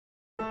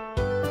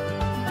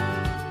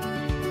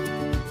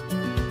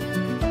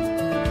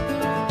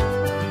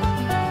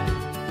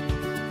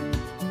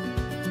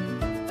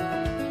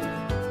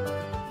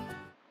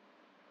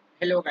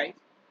Hello guys.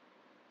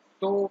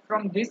 So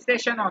from this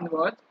session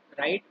onwards,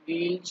 right,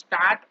 we'll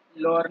start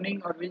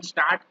learning or we'll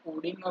start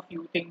coding a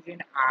few things in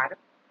R.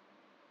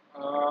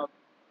 Uh,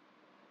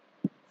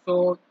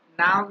 so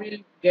now we'll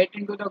get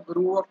into the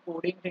groove of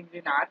coding things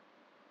in R.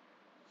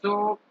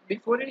 So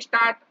before we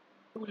start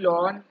to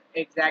learn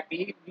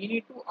exactly, we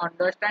need to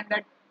understand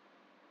that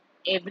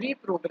every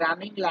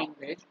programming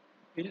language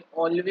will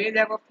always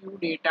have a few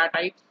data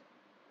types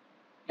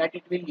that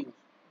it will use.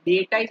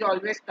 Data is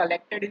always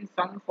collected in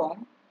some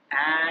form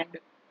and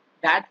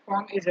that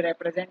form is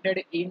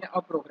represented in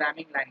a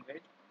programming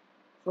language.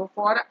 So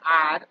for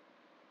R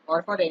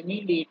or for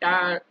any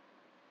data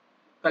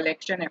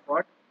collection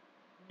effort,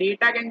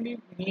 data can be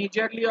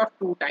majorly of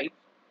two types.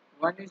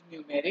 One is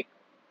numeric,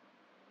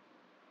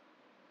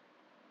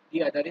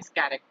 the other is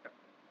character.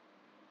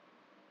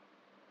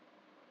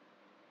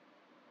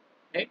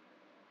 Right?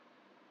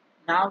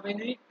 Now when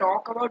we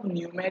talk about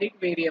numeric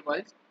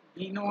variables,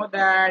 we know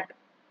that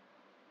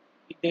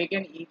they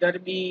can either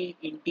be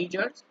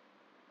integers,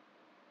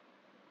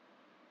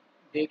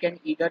 they can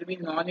either be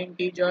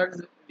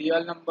non-integers,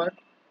 real number,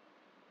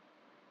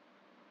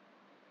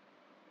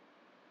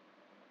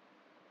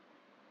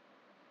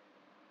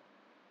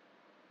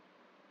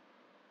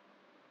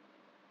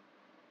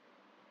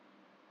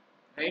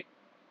 right?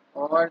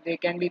 Or they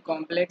can be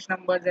complex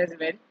numbers as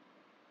well.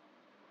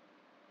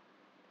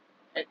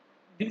 Uh,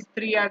 These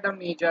three are the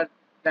major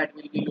that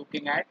we'll be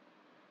looking at.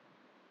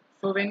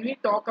 So when we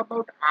talk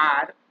about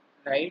R,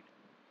 right,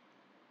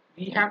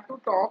 we have to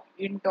talk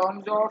in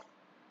terms of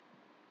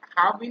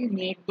how we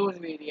make those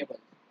variables.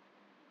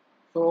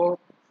 So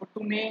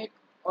to make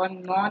a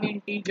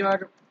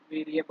non-integer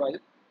variable,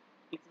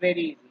 it's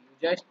very easy.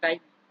 You just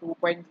type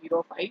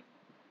 2.05,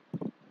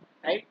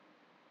 right?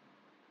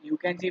 You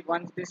can see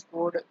once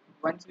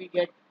we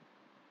get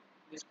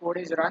this code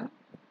is run,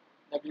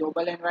 the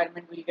global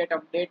environment will get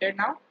updated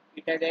now.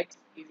 It has x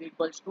is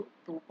equals to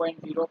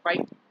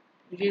 2.05,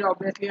 which is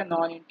obviously a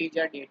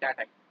non-integer data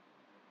type.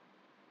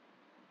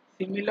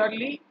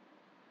 Similarly,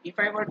 if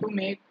I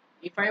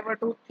were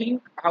to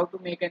think how to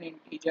make an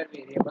integer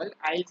variable,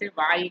 I'll say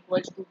y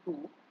equals to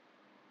 2.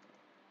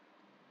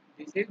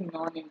 This is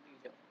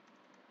non-integer,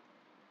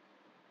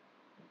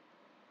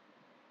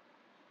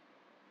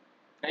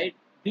 right?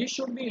 This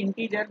should be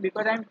integer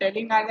because I'm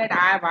telling her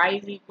that y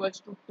is equals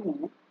to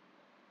 2,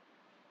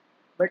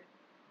 but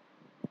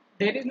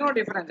there is no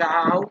difference.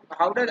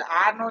 How does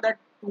R know that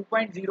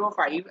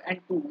 2.05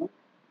 and 2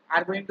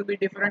 are going to be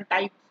different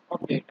types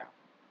of data,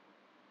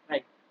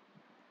 right?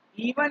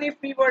 Even if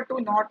we were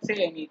to not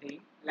say anything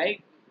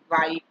like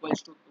y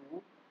equals to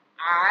 2,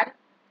 R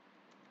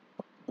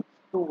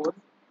stores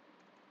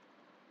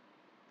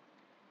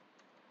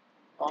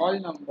all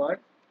numbers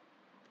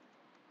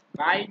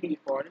by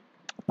default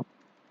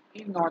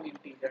in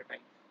non-integer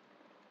type.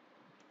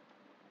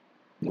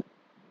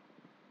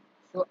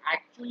 So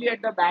actually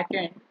at the back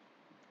end,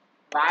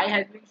 y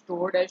has been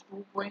stored as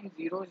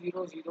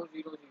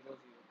 2.000000.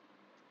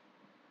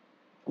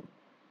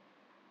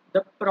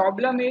 The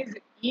problem is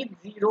each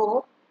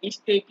zero is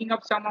taking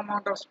up some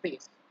amount of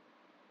space.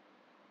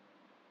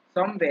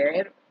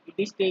 Somewhere it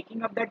is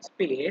taking up that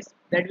space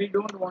that we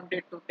don't want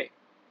it to take.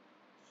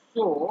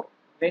 So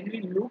when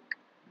we look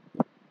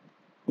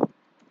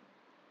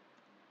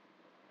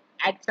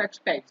at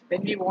such types,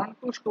 when we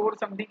want to store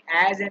something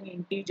as an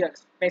integer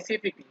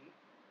specifically,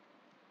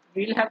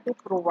 we'll have to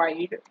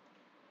provide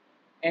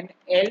an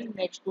L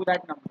next to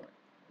that number.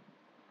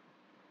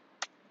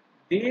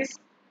 This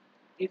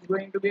is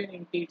going to be an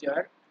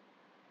integer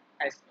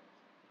as such,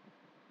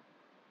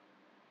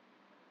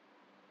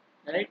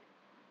 right?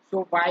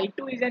 So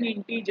y2 is an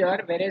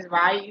integer whereas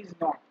y is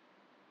not.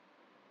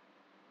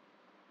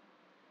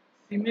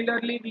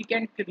 Similarly, we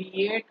can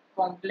create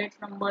complex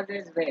numbers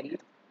as well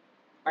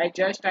by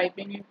just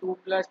typing in 2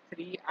 plus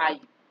 3i,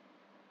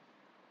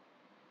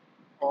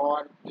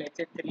 or let's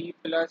say 3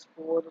 plus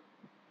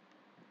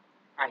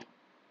 4i.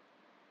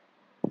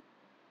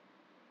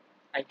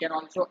 I can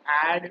also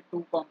add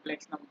two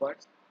complex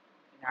numbers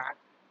in R,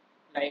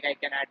 like I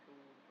can add two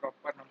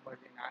proper numbers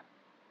in R,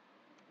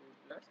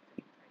 2 plus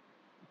 3,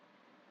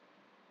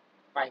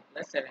 5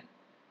 plus 7.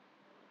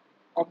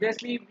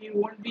 Obviously, we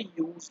won't be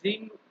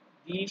using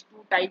these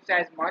two types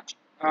as much.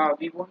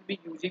 We won't be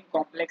using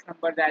complex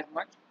numbers as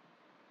much.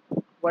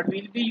 What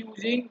we'll be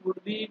using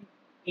would be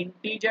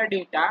integer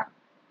data.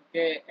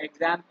 Okay,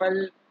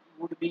 example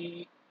would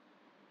be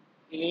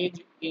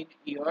age in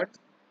years,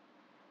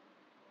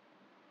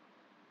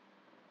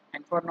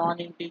 and for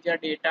non-integer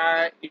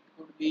data, it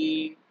could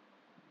be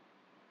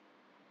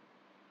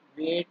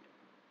weight,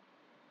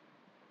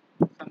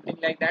 something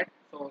like that.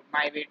 So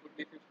my weight would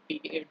be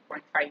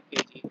 58.5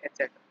 kg,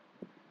 etc.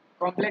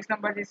 Complex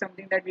numbers is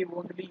something that we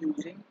won't be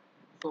using,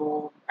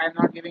 so I'm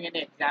not giving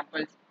any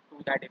examples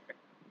to that effect.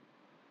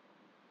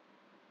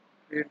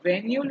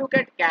 When you look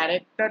at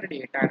character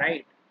data,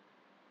 right,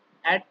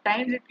 at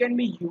times it can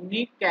be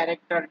unique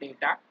character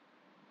data,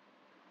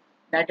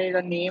 that is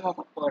the name of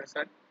a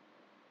person,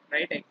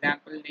 right?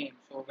 Example name.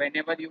 So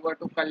whenever you were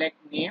to collect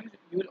names,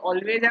 you will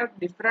always have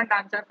different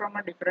answer from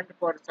a different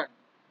person.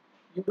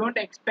 You don't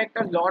expect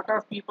a lot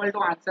of people to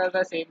answer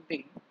the same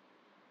thing,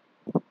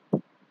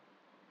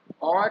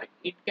 or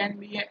it can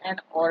be an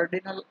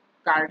ordinal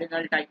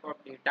cardinal type of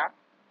data.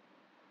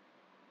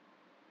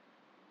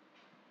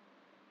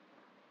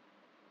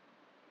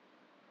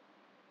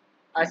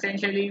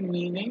 Essentially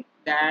meaning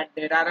that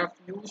there are a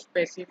few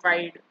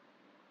specified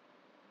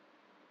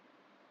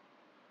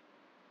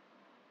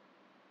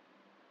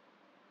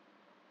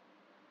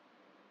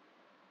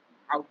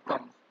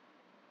outcomes.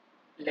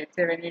 Let's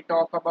say when we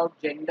talk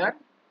about gender,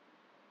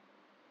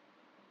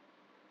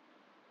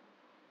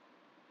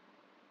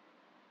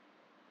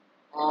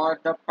 or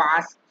the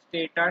past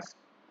status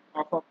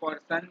of a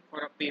person for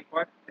a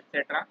paper,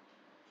 etc.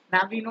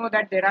 Now we know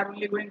that there are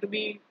only going to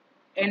be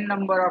n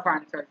number of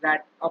answers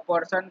that a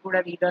person could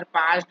have either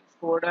passed,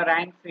 scored a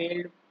rank,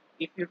 failed.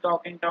 If you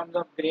talk in terms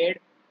of grade,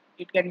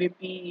 it can be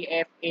P,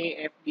 F,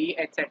 A, F, B,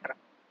 etc.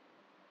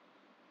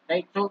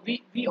 Right? So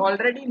we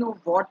already know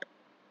what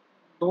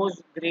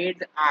those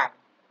grades are.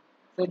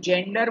 So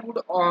gender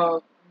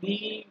would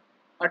be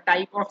a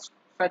type of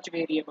such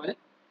variable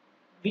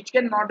which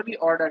cannot be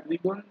ordered. We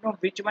don't know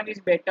which one is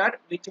better,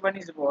 which one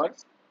is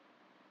worse.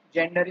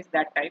 Gender is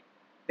that type.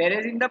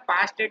 Whereas in the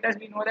past status,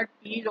 we know that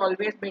P is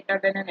always better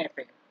than an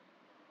FA.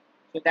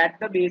 So that's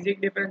the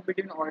basic difference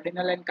between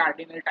ordinal and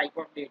cardinal type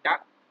of data.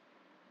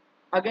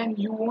 Again,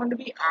 you won't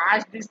be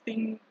asked this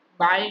thing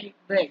by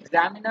the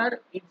examiner.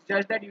 It's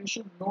just that you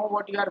should know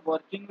what you are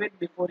working with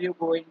before you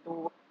go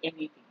into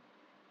anything,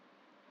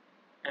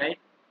 right?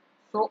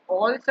 So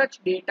all such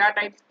data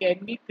types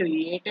can be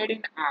created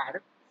in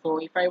R. So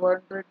if I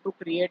wanted to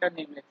create a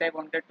name, let's say I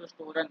wanted to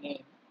store a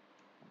name,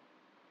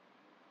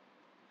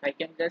 I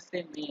can just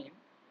say name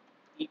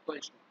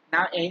equals to.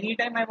 Now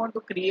anytime I want to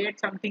create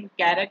something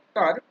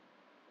character,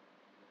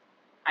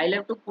 I'll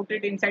have to put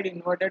it inside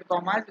inverted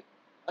commas,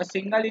 a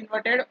single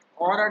inverted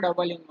or a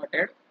double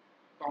inverted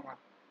comma.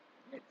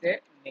 Let's say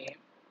name.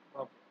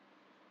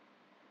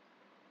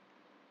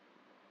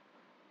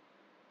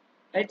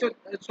 Right,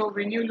 so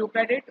when you look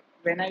at it,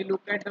 when I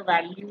look at the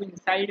value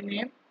inside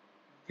name,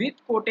 with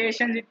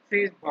quotations it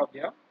says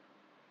Bhavya.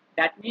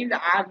 That means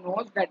R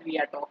knows that we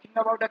are talking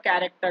about a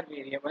character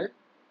variable,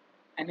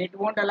 and it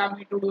won't allow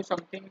me to do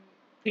something,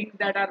 things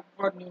that are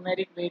for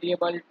numeric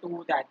variable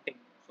to that thing.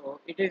 So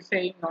it is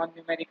saying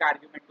non-numeric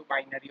argument to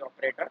binary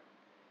operator.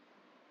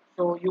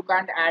 So you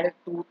can't add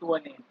 2 to a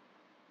name.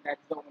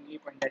 That's the only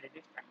point that it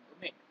is trying to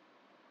make.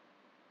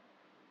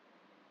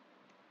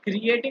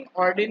 Creating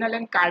ordinal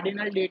and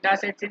cardinal data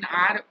sets in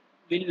R,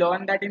 we'll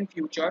learn that in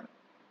future.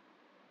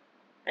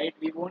 Right?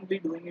 We won't be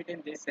doing it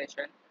in this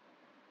session.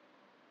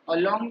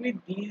 Along with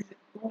these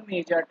two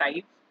major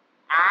types,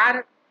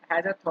 R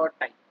has a third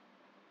type.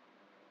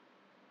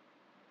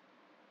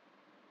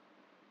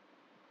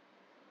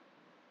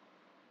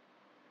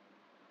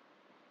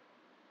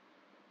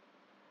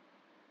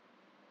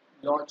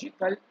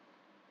 Logical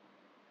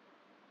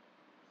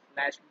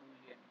slash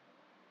Boolean.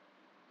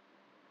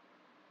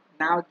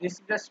 Now this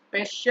is a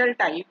special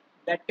type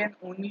that can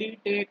only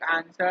take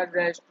answers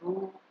as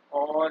true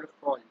or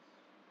false.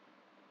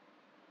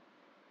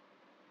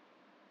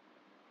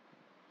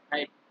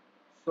 Right.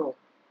 So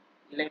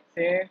let's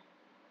say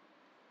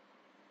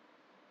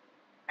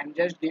I'm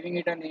just giving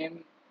it a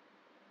name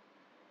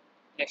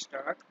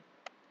Esther,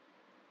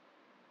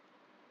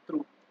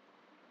 true.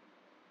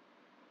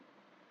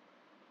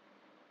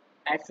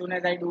 As soon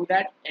as I do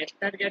that,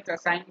 Esther gets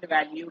assigned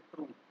value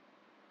true.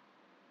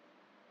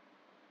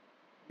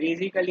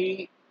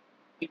 Basically,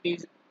 it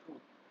is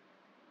true.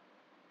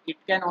 It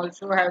can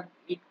also have,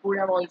 it could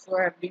have also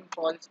have been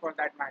false for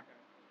that matter.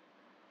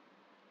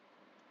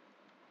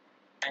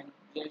 I'm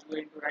just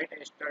going to write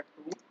Esther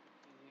 2 is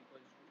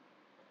equals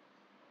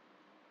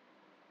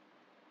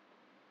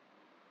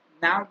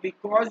to. Now,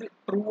 because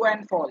true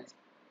and false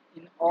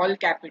in all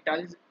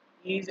capitals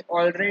is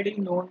already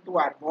known to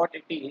our what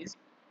it is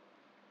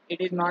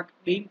not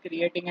being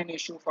creating an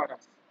issue for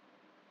us.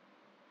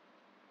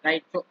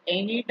 Right, so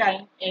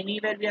anytime,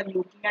 anywhere we are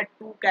looking at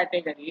two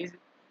categories,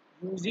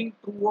 using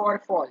true or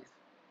false,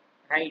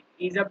 right,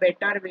 is a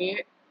better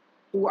way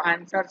to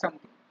answer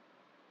something.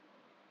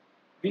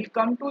 We'll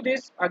come to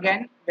this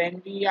again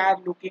when we are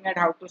looking at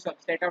how to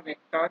subset a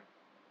vector,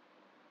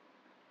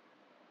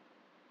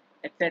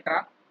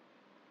 etc.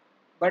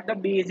 But the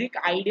basic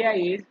idea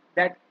is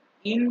that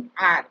in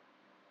R,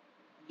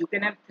 you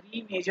can have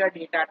three major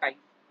data types.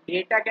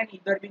 Data can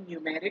either be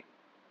numeric,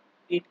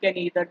 it can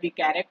either be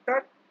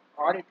character,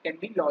 or it can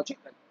be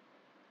logical.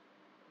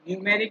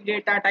 Numeric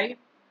data type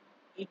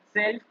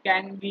itself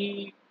can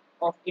be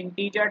of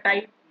integer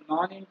type,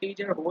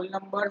 non-integer, whole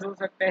numbers हो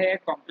सकते हैं,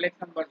 complex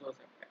numbers हो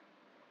सकते हैं.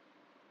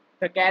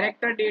 The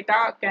character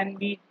data can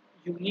be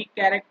unique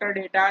character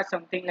data,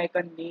 something like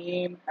a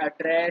name,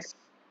 address,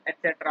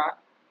 etc.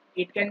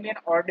 It can be an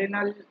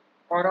ordinal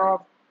or a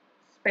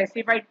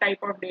specified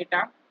type of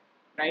data,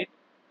 right?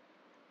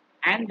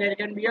 And there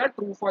can be a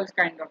true false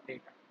kind of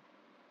data.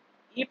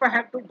 if I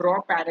have to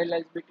draw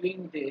parallels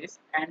between this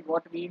and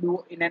what we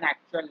do in an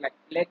actual life,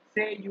 let's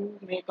say you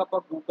make up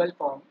a Google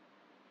form,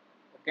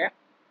 okay,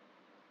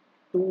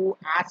 to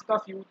ask a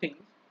few things.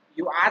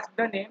 You ask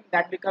the name,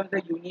 that becomes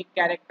the unique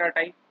character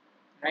type,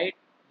 right?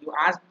 You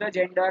ask the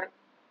gender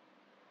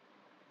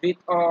with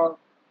a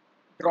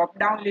drop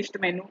down list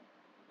menu.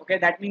 Okay,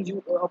 that means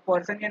a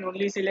person can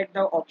only select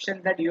the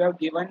options that you have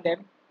given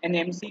them. An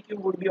MCQ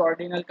would be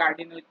ordinal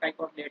cardinal type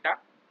of data.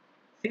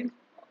 Since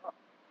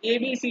A,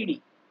 B, C,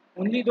 D,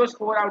 only those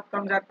four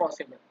outcomes are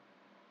possible.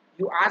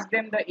 You ask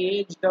them the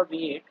age, the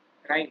weight,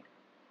 right,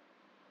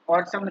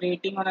 or some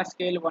rating on a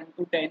scale 1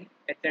 to 10,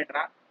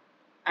 etc.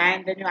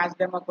 And then you ask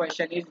them a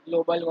question: is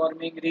global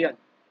warming real?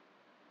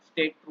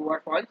 State true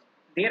or false.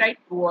 They write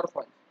true or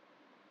false.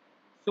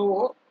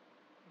 So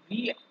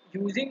we,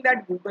 using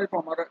that Google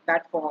form or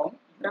that form,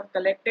 you have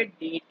collected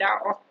data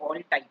of all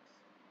types.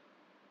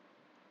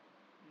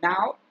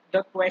 Now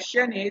the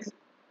question is,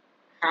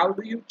 how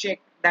do you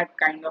check that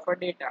kind of a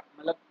data?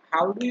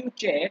 How do you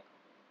check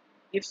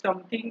if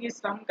something is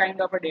some kind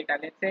of a data?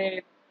 Let's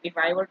say if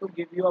I were to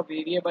give you a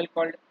variable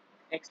called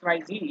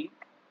XYZ,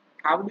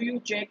 how do you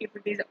check if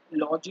it is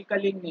logical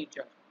in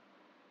nature?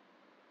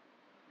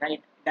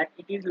 Right? That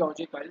it is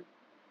logical.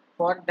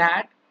 For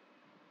that,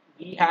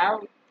 we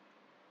have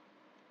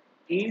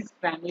is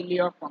family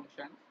of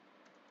functions.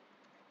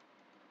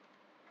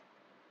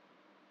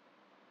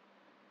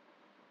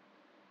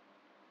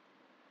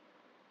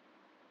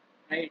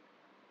 Right?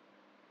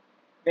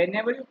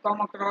 Whenever you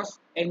come across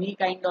any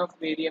kind of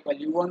variable,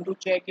 you want to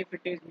check if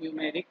it is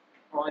numeric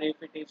or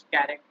if it is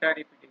character,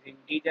 if it is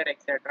integer,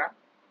 etc.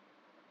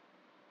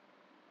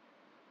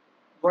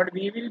 What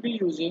we will be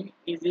using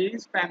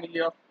is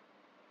family of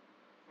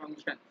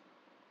functions.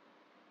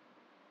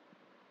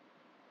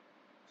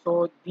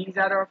 So these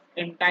are of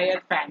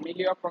entire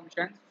family of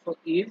functions. So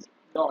is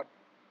dot.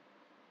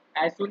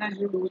 As soon as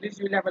you do this,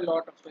 you will have a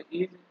lot of, so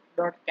is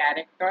dot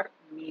character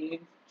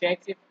means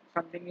checks if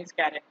something is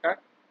character.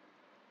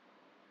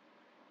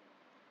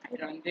 I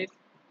run this.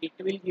 It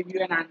will give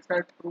you an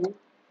answer true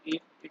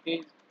if it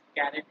is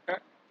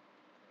character,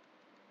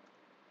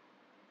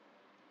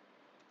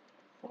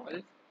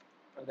 false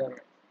otherwise.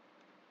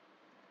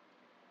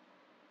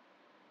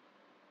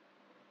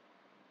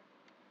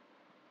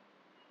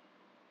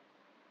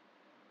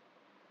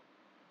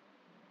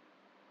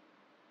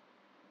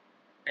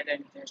 And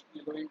then just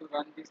you're going to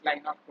run this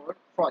line of code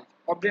false.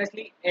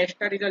 Obviously,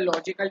 Esther is a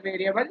logical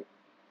variable.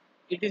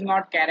 It is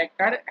not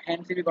character,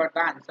 hence we got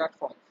the answer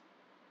false.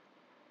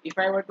 If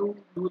I were to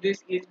do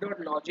this is dot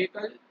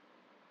logical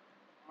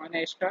on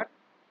Esther,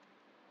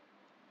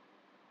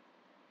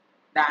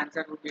 the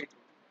answer would be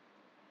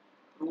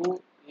true.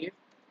 True if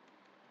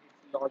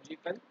it's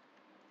logical,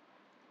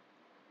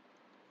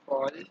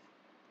 false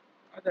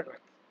otherwise.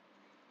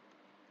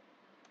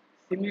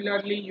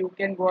 Similarly, you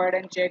can go ahead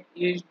and check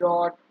is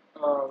dot.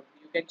 You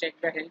can check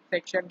the help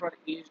section for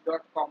is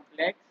dot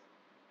complex,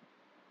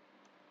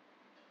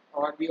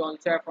 or we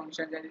also have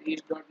functions as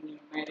is dot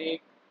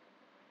numeric.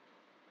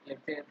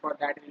 Let's say for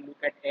that we look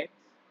at x.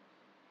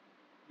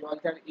 You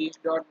also have is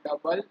dot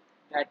double,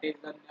 that is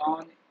the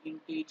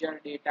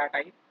non-integer data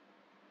type.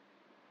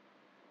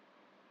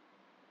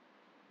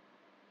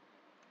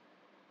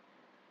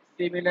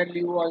 Similarly,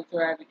 you also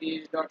have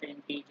is dot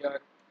integer.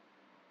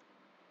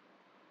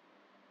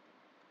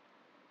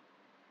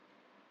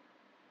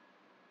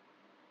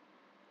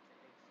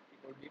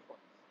 It would be false,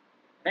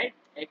 right?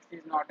 X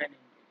is not an integer.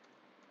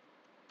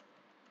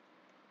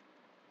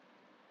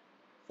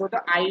 So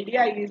the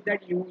idea is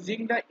that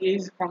using the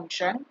is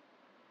function,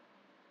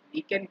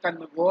 we can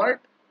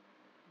convert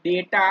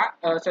data.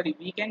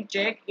 We can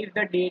check if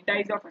the data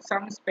is of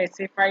some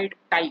specified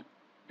type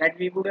that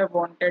we would have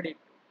wanted it.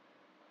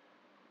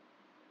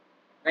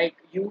 Like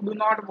you do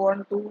not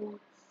want to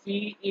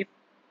see if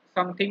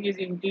something is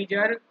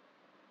integer.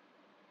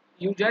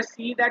 You just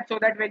see that so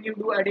that when you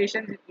do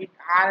additions, it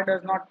R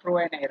does not throw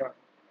an error.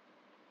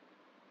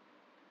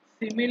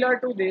 Similar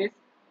to this,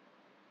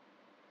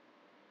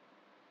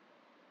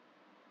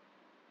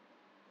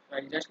 so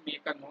I'll just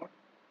make a note of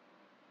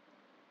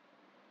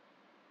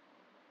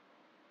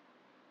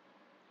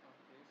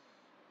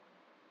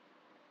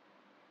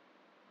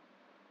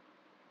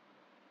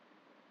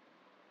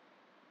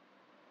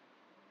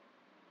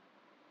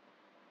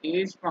this.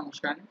 Is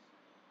functions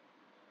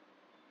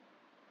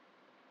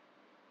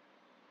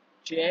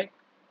check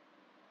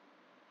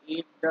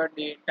if the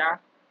data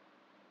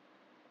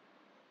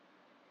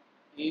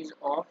is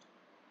of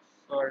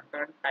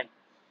certain type,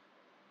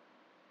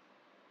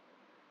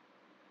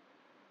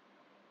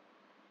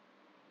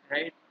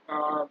 right?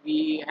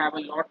 We have a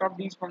lot of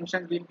these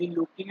functions. We'll be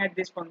looking at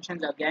these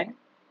functions again.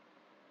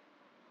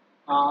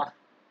 Uh,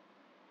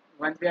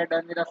 Once we are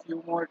done with a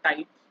few more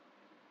types.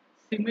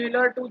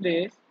 Similar to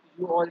this,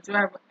 you also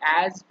have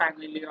as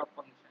family of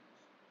functions,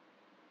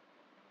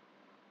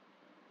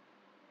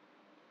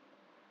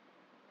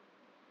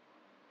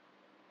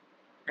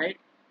 right?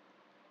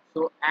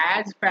 So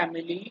as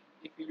family,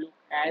 if you look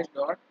as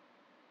dot,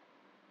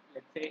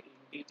 let's say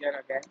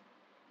integer again,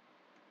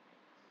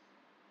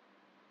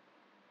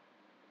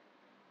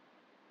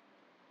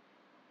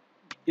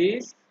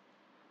 this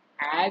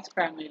as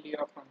family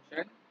of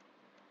function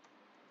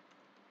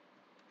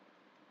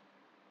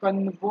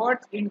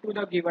converts into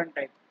the given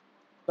type.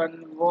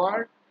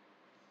 Convert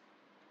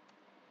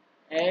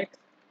x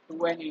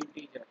to an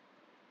integer.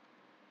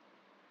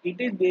 It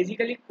is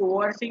basically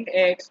coercing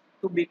x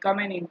to become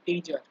an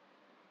integer.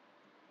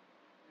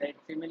 Right.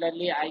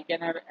 Similarly, I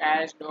can have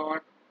as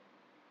dot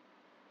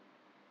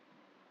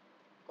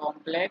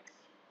complex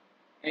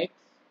x.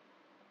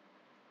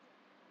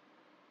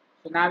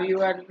 So now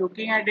you are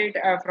looking at it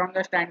from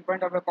the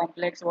standpoint of a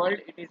complex world.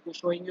 It is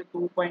showing you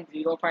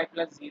 2.05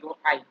 plus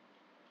 0I.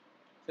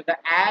 So the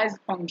as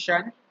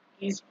function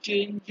is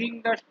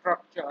changing the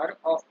structure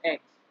of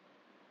x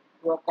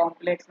to a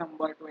complex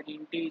number, to an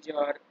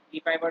integer.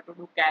 If I were to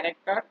do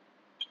character,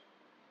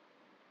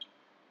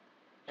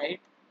 right,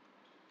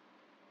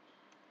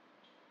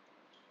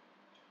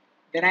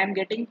 then I am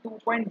getting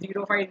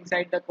 2.05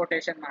 inside the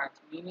quotation marks,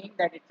 meaning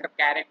that it's a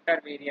character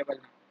variable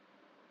now.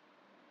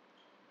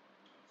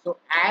 So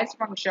as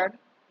function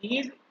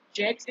is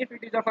checks if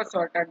it is of a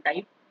certain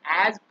type,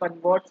 as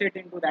converts it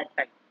into that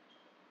type.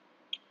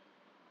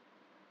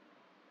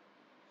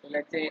 So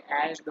let's say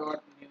as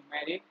dot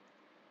numeric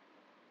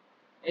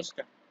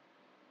tester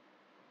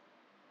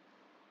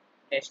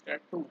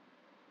 2,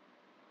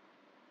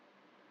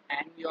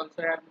 and we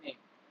also have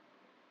name.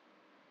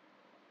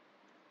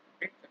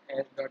 Right? So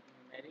as dot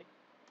numeric.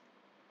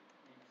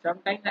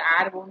 Sometimes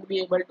R won't be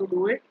able to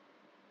do it,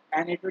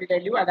 and it will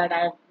tell you that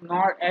I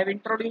have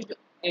introduced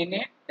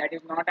NA that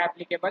is not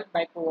applicable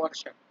by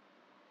coercion.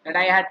 That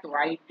I had to.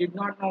 I did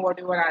not know what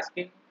you were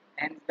asking,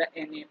 hence the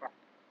NA part.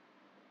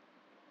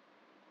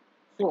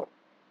 So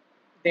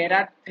there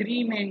are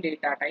three main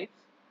data types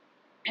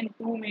and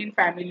two main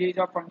families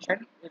of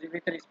function with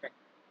respect.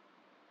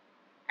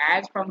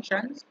 As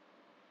functions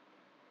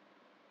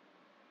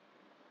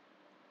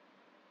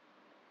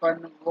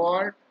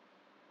convert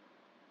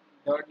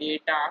the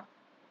data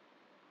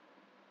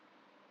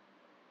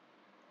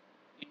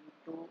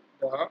into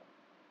the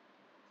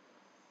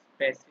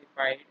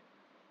specified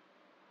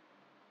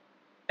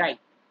type.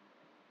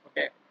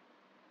 Okay.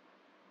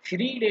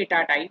 Three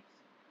data types,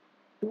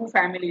 two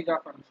families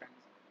of functions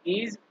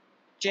is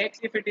checks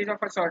if it is of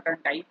a certain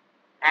type,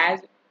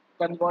 as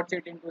converts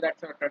it into that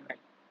certain type.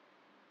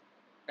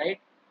 Right.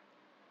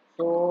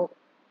 So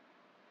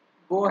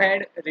go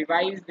ahead,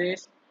 revise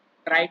this,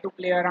 try to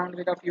play around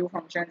with a few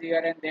functions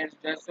here and there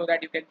just so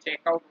that you can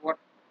check out what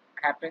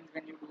happens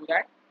when you do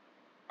that.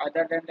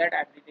 Other than that,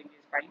 everything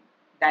is fine.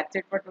 That's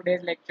it for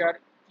today's lecture.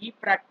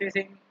 Keep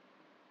practicing.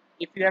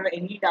 If you have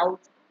any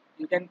doubts,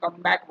 you can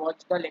come back,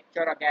 watch the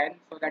lecture again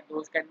so that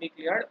those can be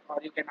cleared, or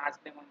you can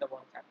ask them on the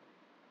WhatsApp.